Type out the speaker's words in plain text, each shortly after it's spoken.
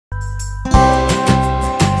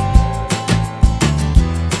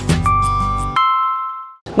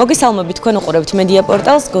მოგესალმებით, თქვენ უყურებთ მედია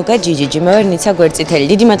პორტალს GOGATV. მე ვარ ნიცა გვერდწითელი.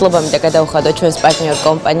 დიდი მადლობა მინდა გადავხადოთ ჩვენს პარტნიორ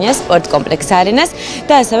კომპანიას სპორტ კომპლექს არენას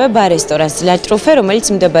და ასევე ბარ-რესტორანს ლატრუფე, რომელიც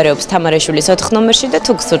მდებარეობს თამარაშვილის 4 ნომერში და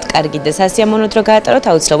თუ გსურთ კარგი და სასიამოვნო დრო გაატაროთ,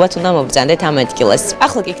 აუცილებლად უნდა მობრძანდეთ ამ ადგილას.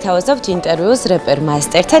 ახლა კი გთავაზობთ ინტერვიუს რეპერ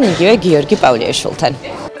მასტერთან, იგივე გიორგი პავლიაშვილთან.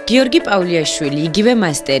 გიორგი პავლიაშვილი, იგივე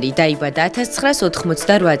მასტერი, დაიბადა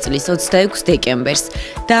 1988 წლის 26 დეკემბერს.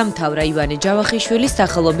 დაამთავრა ივანე ჯავახიშვილის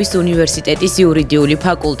სახელობის უნივერსიტეტის იურიდიული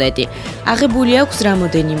ფაკულტეტი. აღებული აქვს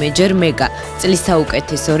რამოდენიმეჯერ მეგა, წლის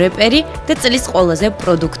საუკეთესო რეპერი და წლის ყველაზე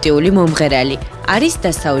პროდუქტიული მომღერალი. არის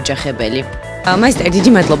დასაოჯახებელი. მასტერ,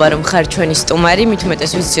 დიდი მადლობა რომ ხარ ჩვენი სტუმარი, მით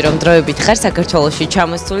უმეტეს ვიცი რომ დროებით ხარ საქართველოში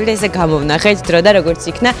ჩამოსული და ესე გამოვნახეთ დრო და როგორც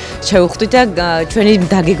იქნა შევხვდით და ჩვენი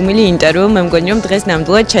დაგეგმილი ინტერვიუ მე მგონი რომ დღეს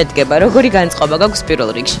ნამდვილად შედგება. როგორი განწყობა გაქვს პირველ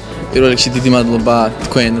რიგში? პირველ რიგში დიდი მადლობა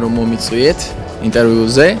თქვენ რომ მომიწვიეთ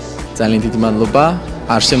ინტერვიუზე. ძალიან დიდი მადლობა.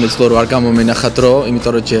 არ შემეძლო რომ არ გამომენახა დრო,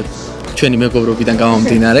 იმიტომ რომ ჯერ ჩვენი მეგობრობიდან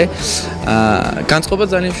გამომდინარე. განწყობა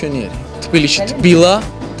ძალიან მშვენიერი. თბილისში თბილა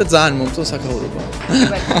და ძალიან მომწონს საქაურობა.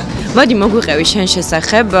 მოდი მოგვიყევი შენ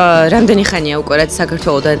შესახებ, რამდენი ხანია უკვე რაც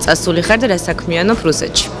საქართველოდან წასული ხარ და რა საქმიანობ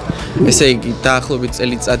რუსეთში? ესე იგი, დაახლოებით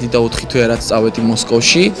წელიწადი და 4 თვე რაც წავედი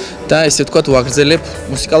მოსკოვში და ესე ვთქვათ, ვაგრძელებ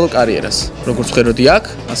მუსიკალურ კარიერას. როგორც ხედავდი აქ,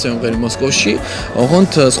 ასე ვიმღერი მოსკოვში,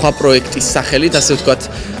 ოღონდ სხვა პროექტის სახელით, ასე ვთქვათ,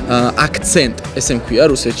 აქცენტ, ესე მქვია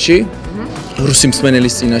რუსეთში. რუსი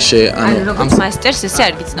მსმენელის წინაშე, ანუ როგორც მასტერს ესე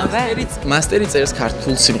არ გიცნობ? მასტერი წერს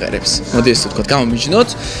ქართულ სიმღერებს. მოდი ესე ვთქვათ, გამომიჯნოთ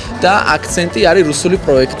და აქცენტი არის რუსული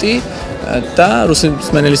პროექტი და რუსი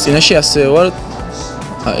მსმენელის წინაშე ასე ვარ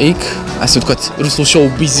იქ, ასე ვთქვათ, რუსულ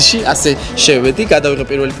შოუ-ბიზნესში, ასე შევედი, გადავიღე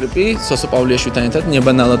პირველი კლიპი სოსო პავლიაშვილთან ერთად,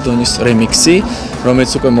 ნიება ნალადონის რემიქსი,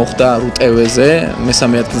 რომელიც უკვე მოხდა რუტევეზე,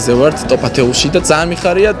 მესამე ადგილზე ვართ ტოპ 10-ში და ძალიან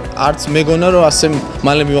მიხარია, არც მეგონა რომ ასე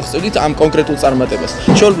მალე მივახცევდით ამ კონკრეტულ წარმატებას.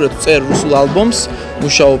 შეუძლია წერ რუსულ ალბომს,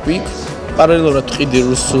 მუშაობ იქ, პარალელურად ვყიდი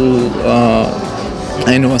რუსულ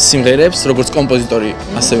სიმღერებს, როგორც კომპოზიტორი,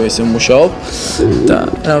 ასევე ესე მუშაობ და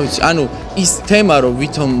რა ვიცი, ანუ ის თემა რომ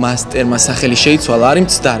ვითომ მასტერმა სახელი შეიცვალა, არის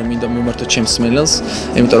მცდარი, მინდა მიმართო ჩემს მსმენელს,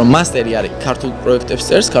 იმიტომ რომ მასტერი არის ქართულ პროექტებს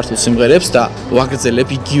წერს, ქართულ სიმღერებს და ვაგრძელებ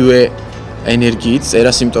იგივე ენერგიით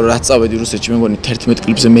წერას, იმიტომ რომ რაც წავედი რუსეთში, მე მგონი 11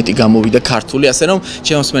 კლიპზე მეტი გამოვიდა ქართული, ასე რომ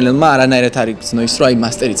ჩემს მსმენელმა არანაირად არ იგრძნო ის, რომ აი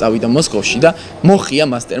მასტერი წავიდა მოსკოვში და მოხია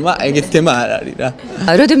მასტერმა, ეგეთი თემა არ არის რა.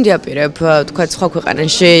 როდემდე აპირებ, თქვა სხვა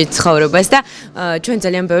ქვეყანაში ცხოვრებას და ჩვენ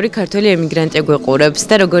ძალიან ბევრი ქართველი ემიგრანტი გვეყურებს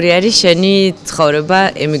და როგორი არის შენი ცხოვრება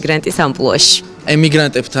ემიგრანტის ამპლუაში?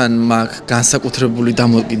 ემიგრანტებთან მაქვს განსაკუთრებული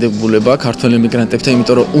დამოკიდებულება ქართველ ემიგრანტებთან,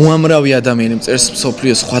 იმიტომ რომ უამრავი ადამიანი მწერს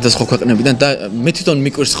მსოფლიოს სხვადასხვა ქვეყნებიდან და მე თვითონ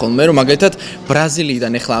მიკვირს ხოლმე, რომ მაგალითად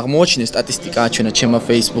ბრაზილიიდან ახლა აღმოაჩინე სტატისტიკა აჩვენა ჩემმა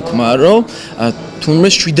Facebook-მა, რომ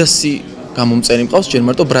თუნდაც 700 გამომწერი მყავს ჯერ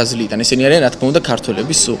მარტო ბრაზილიიდან. ესენი არიან, რა თქმა უნდა,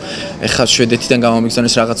 ქართველები სულ. ეხლა შვედეთიდან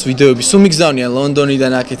გამომიგზავნეს რაღაც ვიდეოები, სულ მიგზავნიან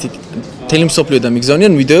ლონდონიდან, აქეთ მთელი მსოფლიოდან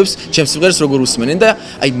მიგზავნიან ვიდეოებს, ჩემს სიმღერას როგორ უსმენენ და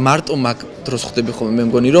აი მარტო მაგ დროს ხვდები ხოლმე, მე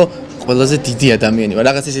მგონი რომ ყველაზე დიდი ადამიანი ვარ.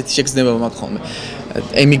 რაღაც ესეთი შეგრძნება მაქვს ხოლმე.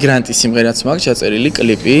 ემიგრანტის სიმღერაც მაქვს ჩაწერილი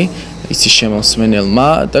კლიპი, იცის შემოსმენელმა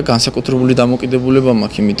და განსაკუთრებული დამოკიდებულება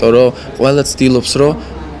მაქვს, იმიტომ რომ ყველა ცდილობს, რომ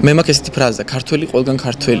მე მაქვს ესეთი ფრაზა, ქართველი ყველგან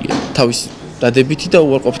ქართველია. თავისი დადებითი და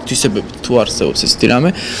უარყოფითი თვისებებით თუ არსებობს ესეთი რამე.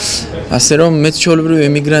 ასე რომ მეც ჩვეულებრივი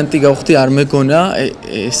ემიგრანტი გავხდი, არ მეგონა,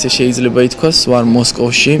 ესე შეიძლება ითქვას, ვარ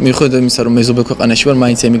მოსკოვში, მიუხედავად იმისა, რომ მეზობელ ქვეყანაში ვარ,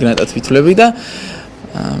 მაინც ემიგრანტად ვითვლები და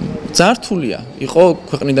ძართულია, იყო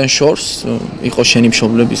ქვეყნიდან შორს, იყო შენი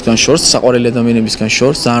მშობლებისგან შორს, საყვარელი ადამიანებისგან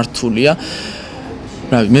შორს, ძართულია.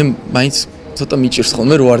 რავი, მე მაინც ცოტა მიჭირს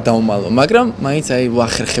ხოლმე რო არ დავმალო, მაგრამ მაინც აი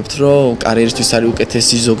ვახერხებთ, რომ კარიერისთვის არის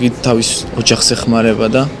უკეთესი ზოგი თავის ოჯახს ეხმარება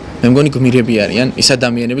და მე მგონი გმირები არიან ის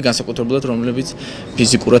ადამიანები განსაკუთრებულად, რომლებიც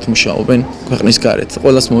ფიზიკურად მუშაობენ ქვეყნის გარეთ.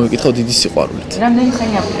 ყველას მოვეკითხავ დიდი სიყვარულით. რამდენი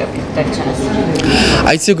ხანი აპირებ დარჩენას?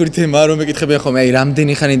 აი ზოგიერთი თემა რომ მეკითხებიან ხოლმე, აი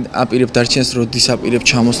რამდენი ხანი აპირებ დარჩენას, როდის აპირებ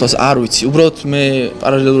ჩამოსვლას, არ ვიცი. უბრალოდ მე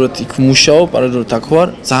პარალელურად იქ მუშაობ, პარალელურად აქ ვარ,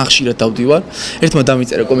 ძალიან ხშირად დავდივარ. ერთმა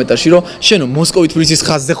დამიწერა კომენტარში, რომ შენო მოსკოვი თბილისის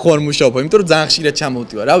ხაზზე ხო არ მუშაობ, იმიტომ რომ ძალიან ხშირად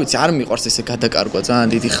ჩამოვდივარ. რა ვიცი, არ მიყვარს ესე გადაკარგვა ძალიან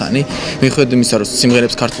დიდი ხანი. მიუხედავად იმისა, რომ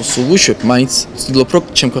სიმღერებს ქართულს სულ ვუშვებ, მაინც ვცდილობ, რომ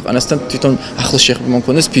ჩემ ქვეყანასთან თვითონ ახლოს შეხება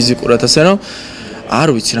მომქონდეს ფიზიკურად, ასე რომ არ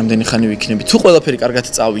ვიცი რამდენი ხანი ვიქნები. თუ ყველაფერი კარგად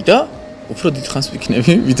წავიდა, უფრო დიდ ხანს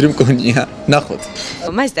ვიქნები, ვიდრე მგონია. ნახოთ.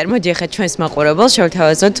 მასტერ, მოდი ახლა ჩვენს მაყურებელს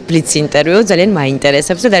შევთავაზოთ ბლიც ინტერვიუ, ძალიან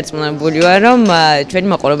მაინტერესებს და დარწმუნებული ვარ, რომ ჩვენი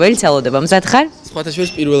მაყურებელი ცელოდება. მზად ხარ? სხვათა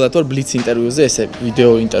შორის პირველად ვარ ბლიც ინტერვიუზე, ესე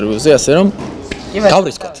ვიდეო ინტერვიუზე, ასე რომ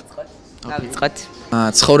გავრისკოთ. გავიწყოთ.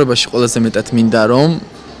 ცხოვრებაში ყველაზე მეტად მინდა რომ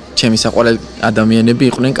ჩემი საყვარელი ადამიანები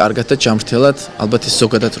იყვნენ კარგად და ჯანმრთელად, ალბათ ეს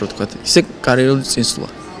ზოგადად რო ვთქვათ. ისე კარიერული წინსვლა.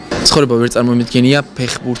 ცხოვრება ვერ წარმომიდგენია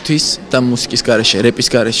ფეხბურთის და მუსიკის გარეშე, რეპის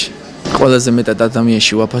გარეშე. ყველაზე მეტად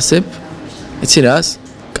ადამიანში ვაფასებ, იცი რას?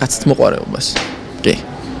 კაცთ მოყვარეობას. კი.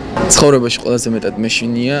 ცხოვრებაში ყველაზე მეტად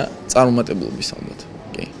მეშინია წარუმატებლობის ალბათ.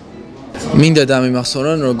 კი. მინდა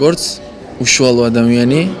დამიმახსოვრონ როგორც უშუალო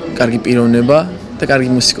ადამიანი, კარგი პიროვნება და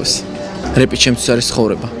კარგი მუსიკოსი. რეპი ჩემთვის არის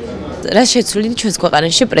ცხოვრება. რა შეცვლილი ჩვენს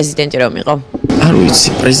ქვეყანაში პრეზიდენტი რომ იყო? არ ვიცი,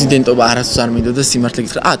 პრეზიდენტობა არასდროს არ მინდოდა სიმართლე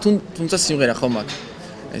გითხრა. თუმცა სიმღერა ხო მაგ.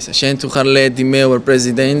 ესა შენ თუ ხარ ლედი, მე ვარ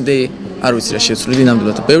პრეზიდენტი, არ ვიცი რა შეცვლილი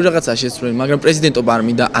ნამდვილად. ბევრი რაღაცაა შეცვლილი, მაგრამ პრეზიდენტობა არ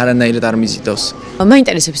მინდა, არანაირად არ მიზიდავს.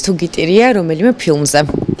 მაინტერესებს თუ გიტირია რომელიმე ფილმზე.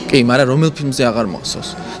 კი, მაგრამ რომელ ფილმზე აღარ მახსოვს.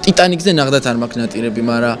 ტიტანიკზე ნახდათ არ მაქვს ნატირები,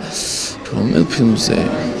 მაგრამ რომელ ფილმზე?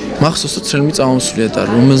 მახსოვს თუ წელმი წამოსვლია და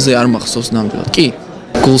რომელზე არ მახსოვს ნამდვილად. კი,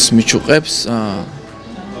 გულს მიჩუყებს,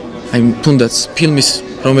 აი თუნდაც ფილმის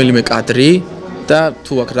რომელიმე კადრი და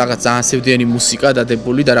თუ აქ რაღაც ძალიან სევდიანი მუსიკა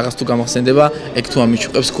დადებული და რაღაც თუ გამახსენდება, ეგ თუ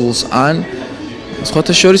ამიჩუყებს გულს ან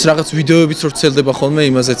სხვათა შორის რაღაც ვიდეოებიც რო ვრცელდება ხოლმე,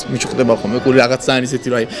 იმაზეც მიჩუყდება ხოლმე. გული რაღაც ძალიან ისეთი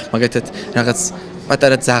რა, მაგათად რაღაც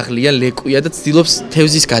პატარა ძაღლია, ლეკვია და ცდილობს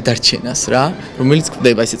თევზის გადარჩენას რა, რომელიც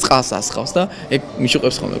ყდება ესე წყალს ასხავს და ეგ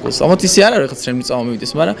მიჩუყებს ხოლმე გულს. ამათ ისე არ არის, ხაც ჩემი წავა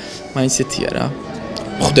მივიდეს, მაგრამ მაინც ესეთია რა.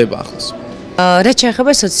 ხდება ახლოს. რა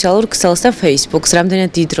შეეხება სოციალურ ქსელს და Facebook-ს,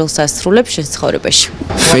 რამდენად დიდ როლს ასრულებს შენ ცხოვრებაში?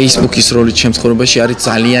 Facebook-ის როლი ჩემ ცხოვრებაში არის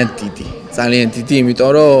ძალიან დიდი. ძალიან დიდი, იმიტომ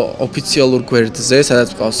რომ ოფიციალურ გვერდზე, სადაც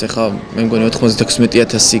მყავს ახლა მე მგონი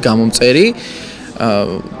 96,000 გამომწერი,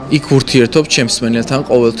 იქ ურთიერთობ ჩემს მსმენელთან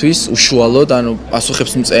ყოველთვის უშუალოდ, ანუ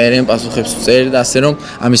პასუხებს მწერენ და ასე რომ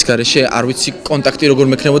ამის გარეშე არ ვიცი კონტაქტი როგორ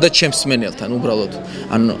მექნებოდა ჩემს მსმენელთან უბრალოდ.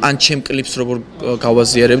 ანუ ან ჩემ კლიპს როგორ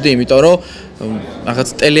გავაზიარებდი, იმიტომ რომ რაღაც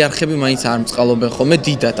ტელეარხები მაინც არ მწყალობენ ხოლმე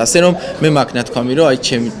დიდად, ასე რომ მე მაქვს ნათქვამი, რომ აი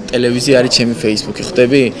ჩემი ტელევიზია არის ჩემი Facebook-ი,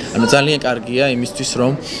 ხვდები? ანუ ძალიან კარგია იმისთვის,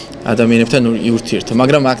 რომ ადამიანებთან იურთიერთო,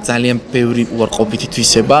 მაგრამ აქ ძალიან ბევრი უარყოფითი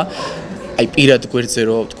თვისება. აი პირად გვერდზე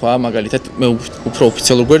რო თქვა, მაგალითად მე უფრო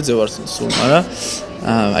ოფიციალურ გვერდზე ვარ სულ, მაგრამ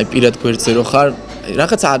აი პირად გვერდზე რო ხარ,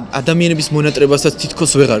 რაღაც ადამიანების მონატრებასაც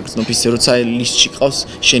თითქოს ვეღარ გრძნობ ისე, როცა ლისტში ყავს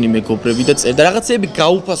შენი მეგობრები და წერ და რაღაცეები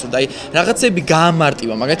გაუფასო და აი რაღაცეები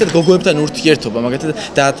გაამარტივა, მაგალითად გოგოებთან ურთიერთობა, მაგალითად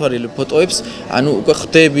დაათვალიერებ ფოტოებს, ანუ უკვე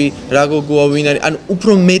ხვდები რა გოგოა ვინ არის, ანუ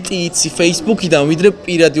უფრო მეტი იცი Facebook-იდან ვიდრე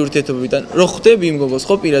პირადი ურთიერთობებიდან. რო ხვდები იმ გოგოს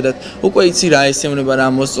ხო პირადად, უკვე იცი რა ესეუნება, რა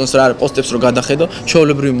მოსწონს, რა პოსტებს რო გადახედო,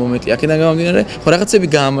 ჩვეულებრივი მომენტი აქედან გამომდინარე, ხო რაღაცეები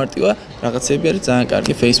გაამარტივა, რაღაცეები არის ძალიან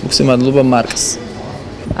კარგი Facebook-ზე, მადლობა მარკს.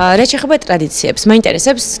 რა შეეხება ტრადიციებს?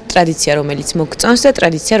 მაინტერესებს ტრადიცია, რომელიც მოგწონს და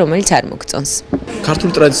ტრადიცია, რომელიც არ მოგწონს.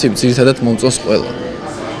 ქართული ტრადიციები ძირითადად მომწონს ყველა.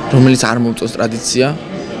 რომელიც არ მომწონს ტრადიცია,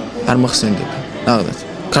 არ მახსენდება. ნახეთ.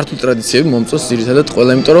 ქართული ტრადიციები მომწონს ძირითადად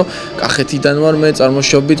ყველა, იმიტომ რომ კახეთიდან ვარ მე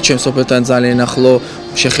წარმოშობით, ჩემს სოფელთან ძალიან ახლო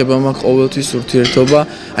შეხება მაქვს ყოველთვის ურთიერთობა.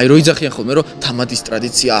 აი რო იძახიან ხოლმე რომ თამადის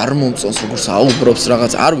ტრადიცია არ მომწონს, როგორ საუბრობს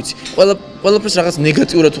რაღაც, არ ვიცი. ყველაფერს რაღაც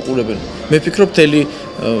ნეგატიურად უყურებენ. მე ვფიქრობ მთელი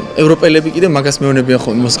ევროპელები კიდე მაგას მეუბნებიან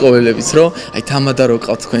ხოლმე მოსკოველებიც, რომ აი თამადა რო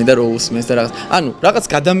ყავთ თქვენი და რო უსმენს და რაღაც. ანუ რაღაც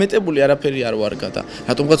გადამეტებული არაფერი არ ვარ და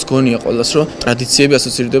რატომღაც გონია ყველას რომ ტრადიციები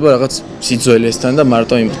ასოცირდება რაღაც სიძველესთან და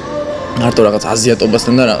მარტო რაღაც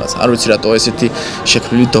აზიატობასთან და რაღაც. არ ვიცი რატო ესეთი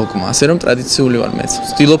შექმნილი დოგმა. ასე რომ ტრადიციული ვარ მეც.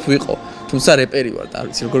 ვცდილობ ვიყო, თუმცა რეპერი ვარ და არ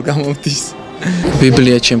ვიცი როგორ გამომდის.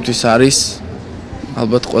 ბიბლია ჩემთვის არის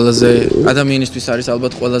ალბათ ყველაზე ადამიანისთვის არის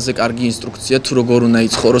ალბათ ყველაზე კარგი ინსტრუქცია თუ როგორ უნდა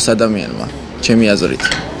იცხოვროს ადამიანმა, ჩემი აზრით.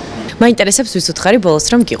 მაინტერესებს ვის უთხარი ბოლოს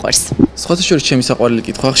რომ გიყვარს. სხვათა შორის ჩემი საყვარელი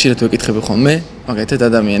კითხვა ხშირად ვეკითხები ხოლმე მაგალითად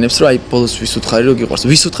ადამიანებს, რომ აი ბოლოს ვის უთხარი რომ გიყვარს.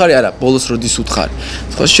 ვის უთხარი არა, ბოლოს როდის უთხარი.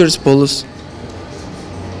 სხვათა შორის ბოლოს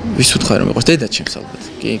ვის უთხარი რომ მიყვარს? დედა ჩემს ალბათ.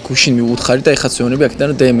 კი, გუშინ მივუთხარი და ეხაც ვეუბნები აქედან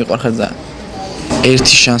რომ დედა მიყვარხარ ძალიან.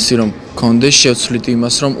 ერთი შანსი რომ მქონდეს, შევცვლით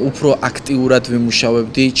იმას, რომ უფრო აქტიურად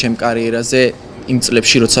ვიმუშავებდი ჩემ კარიერაზე იმ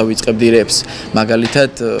წლებში, როცა ვიწყებდი რეპს.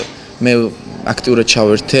 მაგალითად, მე აქტიურად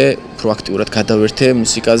ჩავერთე, უფრო აქტიურად გადავერთე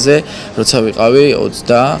მუსიკაზე, როცა ვიყავი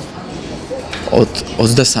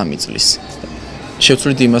 23 წლის.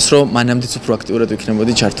 შევცვლით იმას, რომ მანამდეც უფრო აქტიურად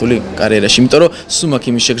ვიქნებოდი ჩართული კარიერაში, იმიტომ რომ სულ მაქვს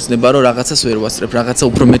იმის შეგრძნება, რომ რაღაცას ვერ ვასწრებ, რაღაცა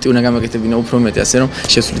უფრო მეტი უნდა გამაკეთებინა, უფრო მეტი, ასე რომ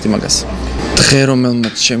შევცვლით იმას. დღე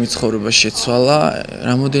რომელმაც ჩემი ცხოვრება შეცვალა,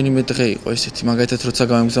 რამოდენიმე დღე იყო ესეთი, მაგალითად, როცა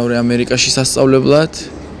გავემგზავრე ამერიკაში სასწავლებლად,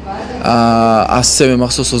 ასევე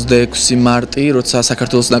მახსოვს 26 მარტი, როცა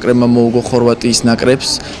საქართველოს ნაკრებმა მოუგო ხორვატიის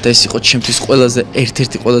ნაკრებს და ეს იყო ჩემთვის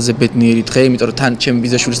ერთ-ერთი ყველაზე ბედნიერი დღე, იმიტომ რომ თან ჩემი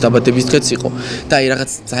ბიძაშვილის დაბადების დღეც იყო და აი რაღაც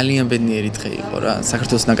ძალიან ბედნიერი დღე იყო რა,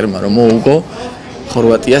 საქართველოს ნაკრებმა რომ მოუგო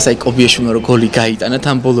ხორვატიას, აი კობიაშვილმა რომ გოლი გაიტანა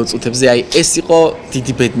თან ბოლო წუთებზე, აი ეს იყო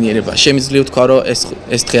დიდი ბედნიერება. შემიძლია ვთქვა, რომ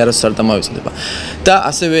ეს დღე არასდროს არ დამავიწყდება. და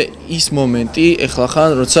ასევე ის მომენტი, ეხლა ხან,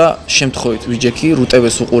 როცა შემთხვევით ვიჯექი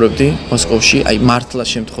რუტევეს უყურებდი მოსკოვში, აი მართლა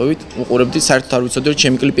შემთხვევით უყურებდი, საერთოდ არ ვიცოდი, რომ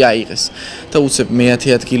ჩემი კლიპი აიღეს. და უცებ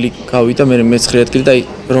მე-10 ადგილი გავიდა, მე მე-9 ადგილი და აი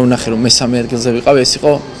რომ ნახე, რომ მე-3 ადგილზე ვიყავ, ეს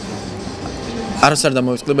იყო არც არ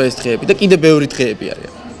დამოიწყდება ეს დღეები და კიდე ბევრი დღეები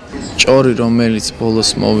არის. ჭორი, რომელიც ბოლოს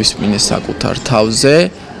მოვისმინე საკუთარ თავზე,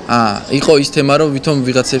 იყო ის თემა, რომ ვითომ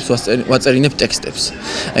ვიღაცებს ვაწერინებ ტექსტებს.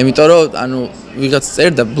 Იმიტომ რომ ანუ ვიღაც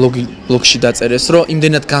წერდა ბლოგში დაწერეს, რომ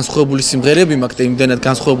იმდენად განსხვავებული სიმღერები მაქვს და იმდენად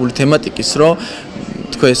განსხვავებული თემატიკის, რომ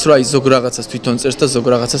თქვენს რომ აი ზოგ რაღაცას თვითონ წერს და ზოგ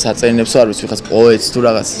რაღაცას აწერინებს, არ ვიცი, ვიღაც პოეტს თუ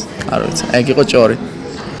რაღაც, არ ვიცი. აი იყო ჭორი.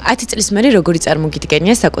 10 წლის მერე როგორი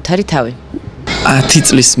წარმოგიდგენია საკუთარი თავი? 10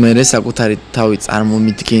 წლის მერე საკუთარი თავი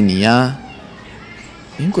წარმომიდგენია?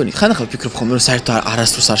 მე მგონი ხანახავ ვფიქრობ ხოლმე რომ საერთოდ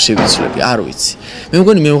არასდროს არ შევიცვლები, არ ვიცი. მე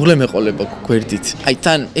მგონი მეუღლე მეყოლება გვერდით. აი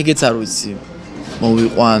თან ეგეც არ ვიცი.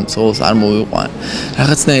 მოვიყვან, ცოლს არ მოვიყვან.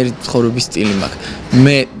 რაღაცნაირი ცხოვრების სტილი მაქვს.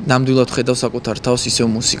 მე ნამდვილად ხედავ საკუთარ თავს ისევ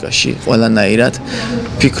მუსიკაში, ყველანაირად.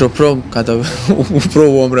 ვფიქრობ რომ უფრო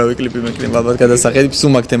უამრავი კლიპი მექნება, ალბათ გადასახედი,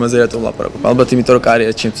 სულ მაგ თემაზე რატომ ლაპარაკობ. ალბათ იმიტომ რომ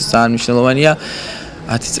კარიერა ჩემთვის ძალიან მნიშვნელოვანია.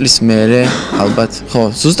 10 წლის მერე ალბათ ხო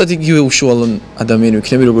ზუსტად იგივე უშუალო ადამიანი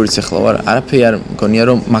ვიქნები როგორც ახლა ვარ არაფერი არ მგონია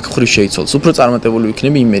რომ მაგ ხრივ შეიცვალოს უფრო წარმატებული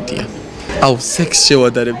ვიქნები იმედია აუ სექს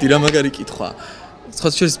შევადარებდი რა მაგარი კითხვა სხვა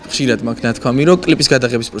შორის ხშირად მაქვს ნათქვამი რომ კლიპის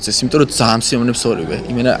გადაღების პროცესი იმიტომ რომ ძალიან სიამოვნებს ორივე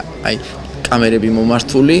იმენა აი კამერები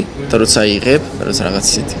მომართული და როცა იღებ და როცა რაღაც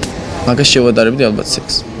ისეთი მაგას შევადარებდი ალბათ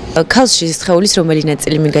სექს ქალში სხეულის რომელი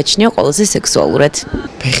ნაწილი მიგაჩნია ყველაზე სექსუალურად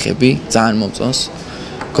ფეხები ძალიან მომწონს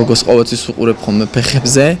გოგოს ყოველთვის უყურებ ხოლმე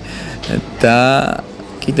ფეხებზე და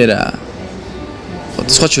კიდე რა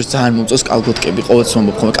სხვა შორის ძალიან მომწონს კალგოტკები ყოველთვის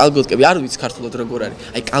ვამბობ ხოლმე კალგოტკები არ ვიცი ქართულად როგორ არის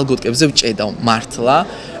აი კალგოტკებზე ვჭედავ მართლა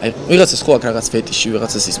აი ვიღაცას ხო აქვს რაღაც ფეტიში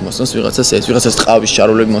ვიღაცას ის მოსწონს ვიღაცას ეს ვიღაცას ტყავის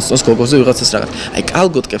ჩარულები მოსწონს გოგოზე ვიღაცას რაღაც აი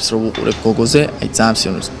კალგოტკებს რო უყურებ გოგოზე აი ძალიან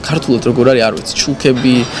სიამოვნებს ქართულად როგორ არის არ ვიცი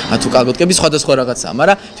ჩულკები თუ კალგოტკები სხვადასხვა რაღაცაა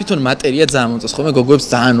მაგრამ თვითონ მატერია ძალიან მომწონს ხოლმე გოგოებს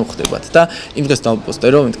ძალიან უხდებათ და იმ დღეს დავპოსტე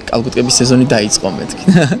რომ კალგოტკების სეზონი დაიწყო მეთქი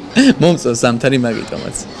მომწონს ზამთარი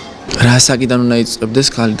მაგიტომაც რა საკიდან უნდა იწყებდეს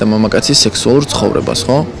ქალი და მამაკაცის სექსუალურ ცხოვრებას,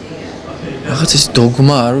 ხო? რაღაც ეს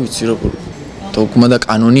დოგმა არ ვიცი როგორ დოგმა და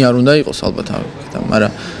კანონი არ უნდა იყოს ალბათ და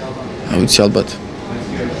მაგრამ არ ვიცი ალბათ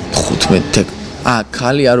 15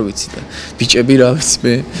 ქალი არ ვიცი და ბიჭები რა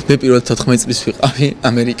ვიცი მე პირველად 14 წლის ვიყავი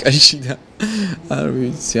ამერიკაში და არ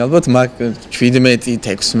ვიცი ალბათ მაგ 17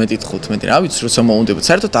 16 15 რა ვიცი როცა მოუნდებოდ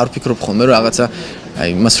საერთოდ არ ვფიქრობ ხოლმე რომ რაღაცა აი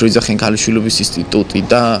მას რო იძახენ ქალიშვილობის ინსტიტუტი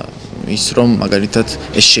და ის რომ მაგალითად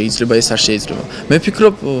ეს შეიძლება ეს არ შეიძლება. მე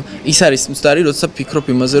ვფიქრობ ის არის მცდარი, როცა ვფიქრობ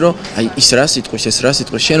იმაზე რომ აი ის რა სიტყვის, ეს რა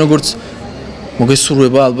სიტყვის, შენ როგორც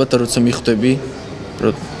მოგესურვება ალბათ და როცა მიხვდები,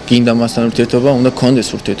 რომ გინდა მასთან ურთიერთობა, უნდა გქონდეს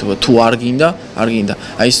ურთიერთობა. თუ არ გინდა, არ გინდა.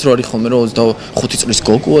 აი ის რო არის ხოლმე რომ 25 წლის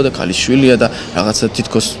გოგოა და ქალიშვილია და რაღაცა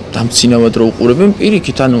თითქოს დამცინავად რო უყურებენ,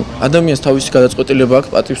 პირიქით, ანუ ადამიანს თავისი გადაწყვეტილება აქვს,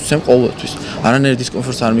 პატივს სცემ ყოველთვის. არანაირი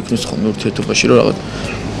დისკომფორტს არ მიქმნის ხოლმე ურთიერთობაში, რომ რაღაც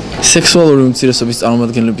სექსუალური უმცირესობის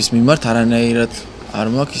წარმომადგენლების მიმართ არანაირად არ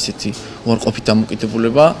მაქვს ისეთი უარყოფით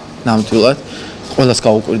დამოკიდებულება ნამდვილად ყველას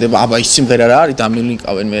გაუკვირდება აბა ის სიმღერა რა არის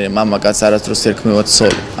დამილინკავენ მე მამაკაც არასდროს ერქმევათ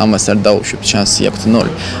სოლი ამას არ დაუშვებ შანსი აქვს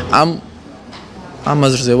 0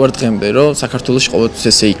 ამაზე ვარ დღემდე რომ საქართველოში ყოველთვის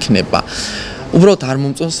ესე იქნება უბრალოდ არ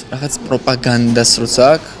მომწონს რაღაც პროპაგანდას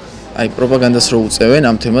როცა აქვს აი პროპაგანდას რო უწევენ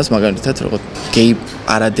ამ თემას მაგალითად როგორც გეი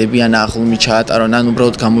პარადები ან აღლუმი ჩაატარონ ან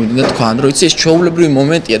უბრალოდ გამოვიდნენ თქვან რომ იცი ეს ჩვეულებრივი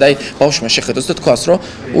მომენტია და აი ბავშვმა შეხედოს და თქვას რომ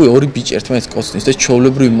უი ორი ბიჭი ერთმანეთს კოცნის და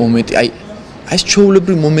ჩვეულებრივი მომენტი აი ეს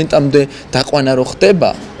ჩვეულებრივი მომენტამდე დაყვანა რო ხდება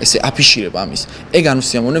ესე აფიშირება ამის ეგ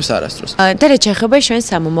ანუსიამოვნებს არასდროს და რა შეეხება შენ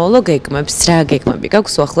სამომავლო გეგმებს რა გეგმები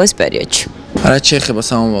გაქვს უახლოეს პერიოდში რა შეეხება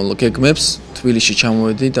სამომავლო გეგმებს თბილისში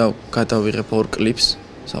ჩამოვედი და გადავიღებ 2 კლიპს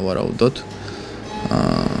სავარაუდოდ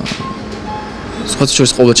სხვა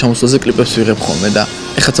შორის ყოველ ჩამოსვლაზე კლიპებს ვიღებ ხოლმე და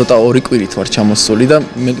ეხლა ცოტა 2 კვირით ვარ ჩამოსული და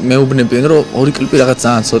მეუბნებიან რომ 2 კლიპი რაღაც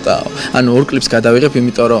ძალიან ცოტაა. ანუ 2 კლიპს გადავიღებ,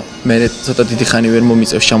 იმიტომ რომ მე ცოტა დიდი ხანი ვერ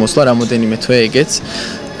მომიწევს ჩამოსვლა, რამოდენიმე თვე ეგეც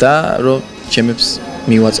და რომ ჩემებს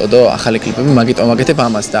მივაწოდო ახალი კლიპები, მაგიტომ ვაკეთებ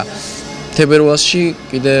ამას და თებერვალში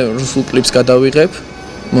კიდე რუსულ კლიპს გადავიღებ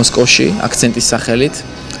მოსკოვში აქცენტის სახელით.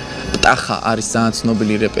 პტახა არის ძალიან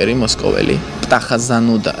ცნობილი რეპერი მოსკოველი. პტახა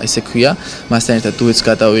ზანუდა, ესე ქვია, მასთან ერთად დუეტს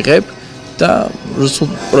გადავიღებ. და რუსულ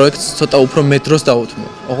პროექტს ცოტა უფრო მეტროს დავუთმო.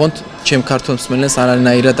 ოღონდ ჩემ ქართულ მსმენელს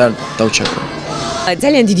არანაირად არ დავჩაგო.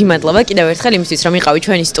 ძალიან დიდი მადლობა კიდევ ერთხელ იმისთვის რომ იყავი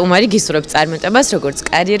ჩვენი სტუმარი, გისურვებთ წარმატებას როგორც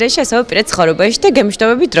კარიერაში, ასევე პირად ცხოვრებაში და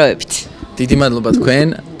გემშვიდობები დროებით. დიდი მადლობა თქვენ,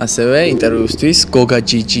 ასევე ინტერვიუსთვის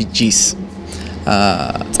GOGATV-ს.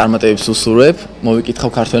 წარმატებებს უსურვებ, მოვიკითხავ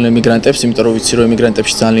ქართველ ემიგრანტებს, იმიტომ რომ ვიცი რომ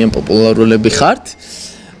ემიგრანტებში ძალიან პოპულარულები ხართ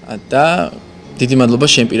და დიდი მადლობა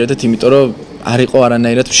შენ პირადად, იმიტომ რომ არ იყო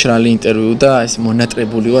არანაირად მშრალი ინტერვიუ და ეს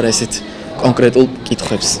მონატრებული ვარ ესეთ კონკრეტულ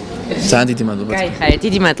კითხვებს. ძალიან დიდი მადლობა. გაიხარეთ,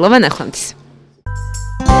 დიდი მადლობა ნახვამდის.